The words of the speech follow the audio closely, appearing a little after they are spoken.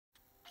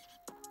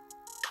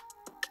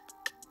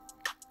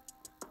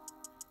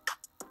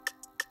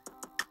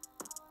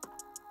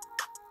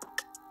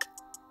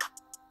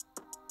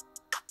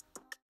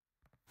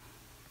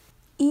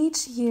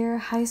Each year,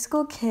 high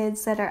school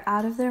kids that are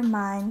out of their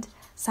mind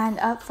sign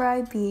up for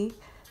IB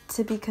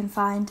to be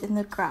confined in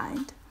the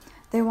grind.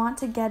 They want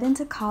to get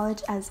into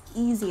college as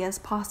easy as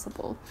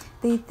possible.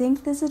 They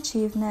think this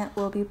achievement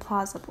will be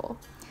plausible.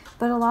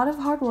 But a lot of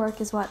hard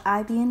work is what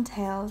IB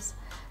entails.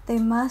 They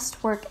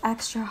must work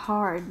extra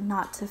hard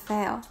not to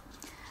fail.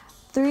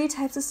 3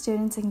 types of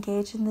students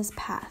engage in this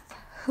path.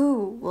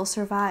 Who will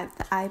survive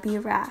the IB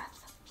wrath?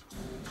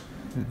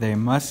 They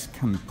must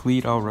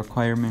complete all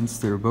requirements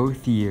through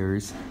both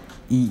years,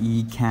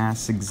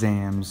 CAS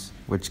exams,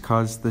 which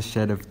cause the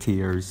shed of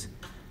tears.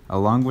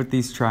 Along with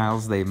these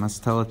trials, they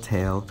must tell a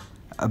tale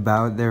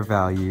about their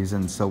values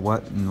and so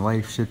what in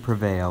life should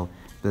prevail.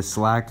 The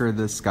slacker,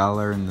 the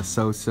scholar, and the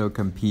so-so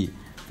compete.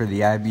 For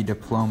the IB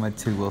Diploma,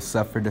 too will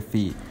suffer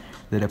defeat.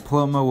 The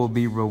diploma will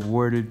be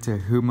rewarded to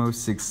who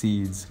most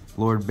succeeds,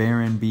 Lord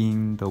Baron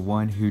being the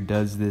one who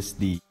does this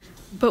deed.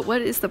 But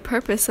what is the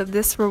purpose of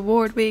this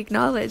reward we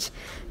acknowledge?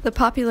 The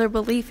popular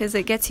belief is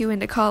it gets you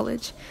into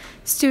college.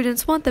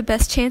 Students want the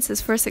best chances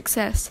for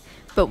success,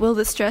 but will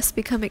the stress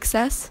become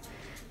excess?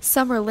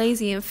 Some are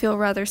lazy and feel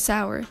rather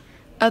sour.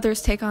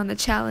 Others take on the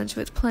challenge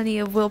with plenty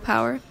of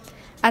willpower.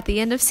 At the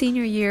end of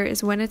senior year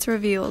is when it's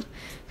revealed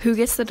who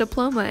gets the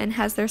diploma and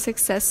has their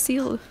success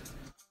sealed.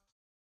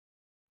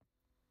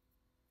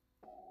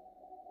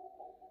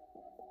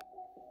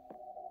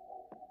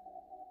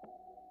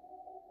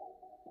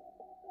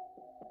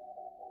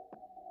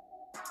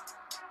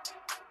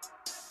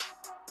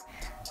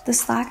 The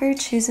slacker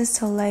chooses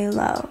to lay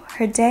low.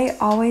 Her day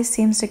always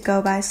seems to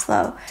go by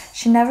slow.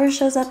 She never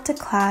shows up to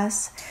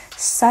class.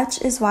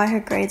 Such is why her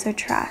grades are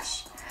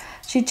trash.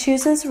 She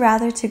chooses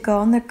rather to go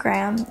on the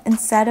gram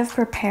instead of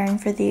preparing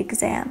for the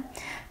exam.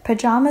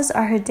 Pajamas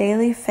are her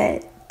daily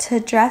fit. To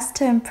dress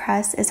to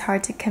impress is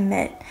hard to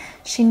commit.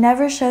 She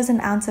never shows an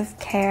ounce of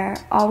care,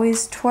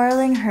 always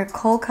twirling her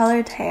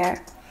coal-colored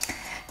hair.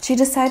 She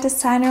decided to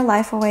sign her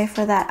life away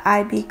for that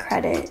IB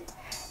credit,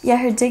 yet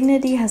her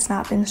dignity has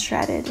not been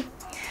shredded.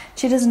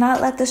 She does not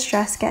let the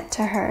stress get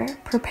to her.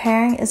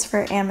 Preparing is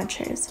for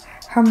amateurs.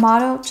 Her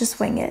motto, just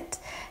wing it,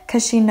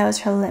 'cause she knows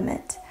her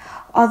limit.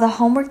 All the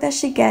homework that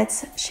she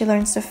gets, she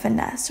learns to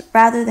finesse,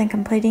 rather than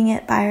completing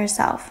it by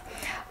herself.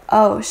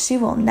 Oh, she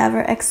will never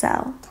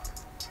excel.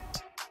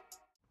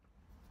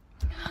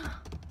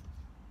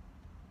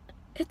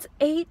 It's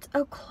 8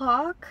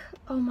 o'clock?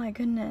 Oh my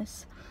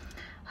goodness.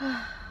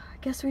 I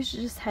guess we should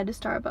just head to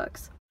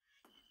Starbucks.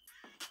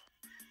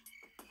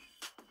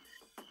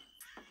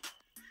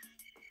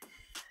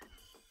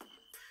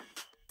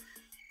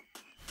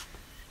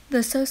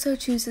 The so-so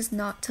chooses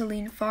not to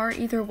lean far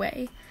either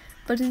way,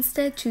 but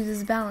instead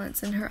chooses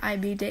balance in her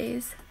IB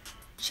days.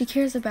 She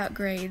cares about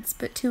grades,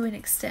 but to an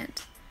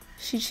extent.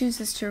 She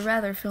chooses to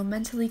rather feel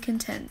mentally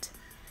content.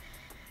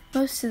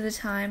 Most of the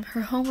time,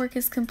 her homework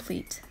is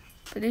complete,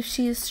 but if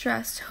she is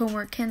stressed,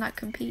 homework cannot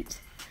compete.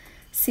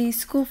 See,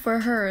 school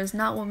for her is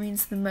not what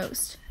means the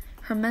most.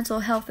 Her mental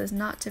health is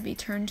not to be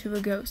turned to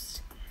a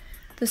ghost.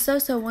 The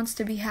so-so wants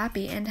to be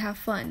happy and have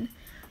fun,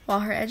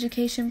 while her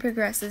education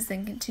progresses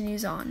and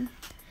continues on.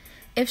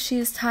 If she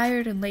is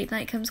tired and late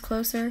night comes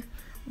closer,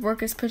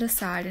 work is put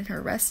aside and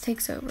her rest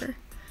takes over.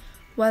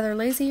 Whether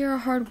lazy or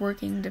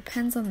hardworking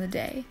depends on the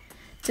day,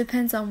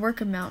 depends on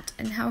work amount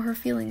and how her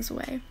feelings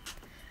weigh.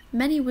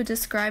 Many would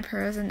describe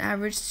her as an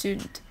average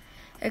student.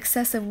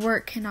 Excessive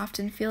work can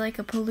often feel like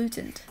a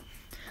pollutant.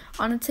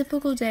 On a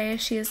typical day,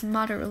 she is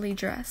moderately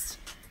dressed.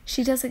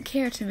 She doesn't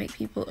care to make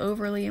people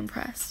overly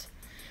impressed.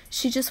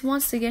 She just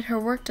wants to get her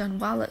work done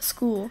while at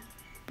school,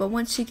 but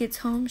once she gets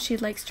home, she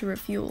likes to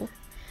refuel.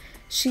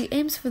 She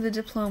aims for the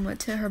diploma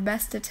to her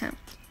best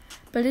attempt,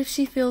 but if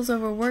she feels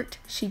overworked,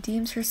 she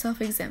deems herself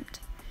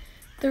exempt.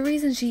 The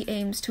reason she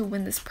aims to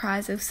win this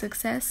prize of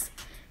success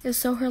is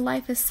so her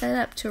life is set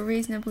up to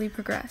reasonably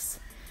progress.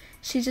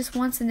 She just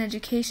wants an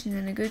education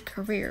and a good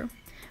career,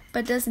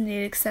 but doesn't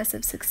need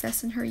excessive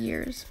success in her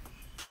years.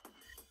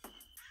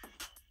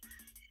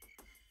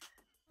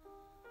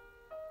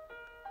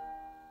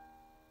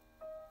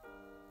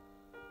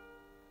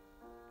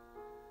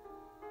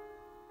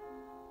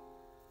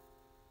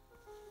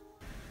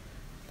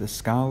 The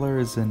scholar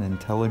is an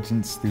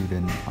intelligent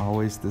student,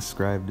 always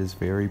described as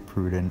very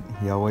prudent.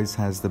 He always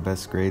has the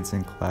best grades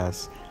in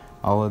class.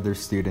 All other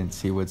students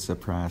he would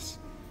suppress.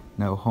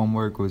 No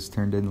homework was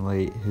turned in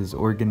late. His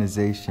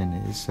organization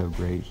is so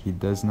great. He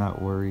does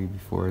not worry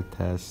before a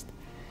test.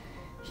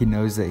 He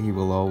knows that he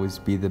will always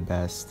be the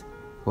best.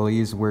 While he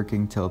is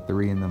working till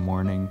 3 in the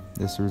morning,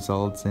 this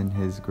results in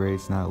his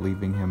grades not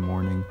leaving him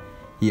mourning.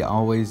 He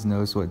always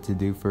knows what to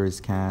do for his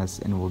CAS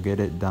and will get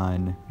it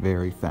done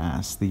very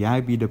fast. The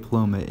IB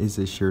Diploma is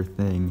a sure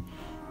thing,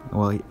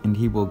 and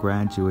he will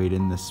graduate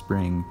in the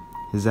spring.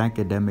 His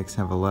academics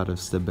have a lot of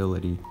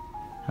stability.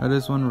 How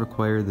does one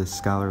require this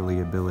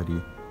scholarly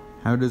ability?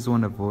 How does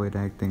one avoid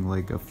acting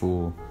like a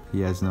fool?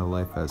 He has no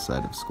life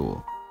outside of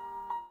school.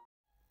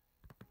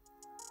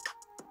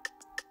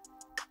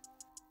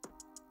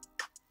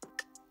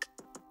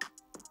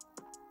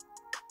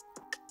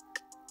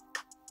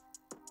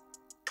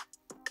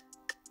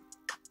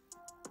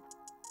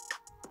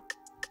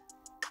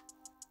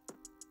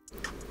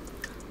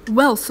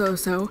 Well,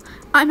 So-So,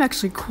 I'm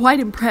actually quite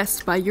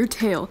impressed by your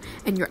tale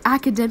and your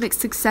academic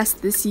success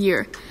this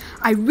year.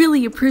 I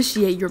really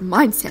appreciate your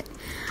mindset.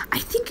 I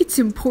think it's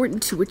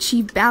important to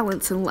achieve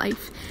balance in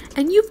life,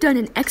 and you've done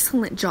an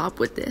excellent job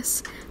with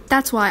this.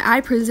 That's why I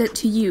present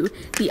to you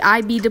the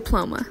IB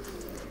Diploma.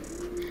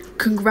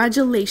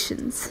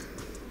 Congratulations.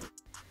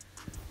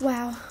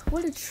 Wow,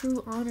 what a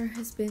true honor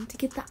has been to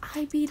get the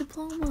IB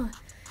Diploma.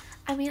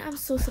 I mean, I'm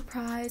so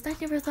surprised. I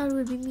never thought it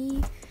would be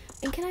me.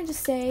 And can I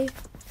just say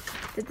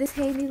that this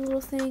handy little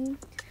thing,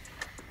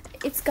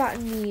 it's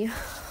gotten me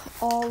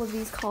all of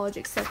these college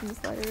acceptance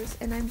letters,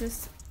 and I'm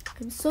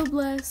so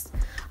blessed.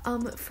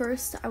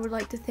 First, I would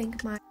like to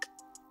thank my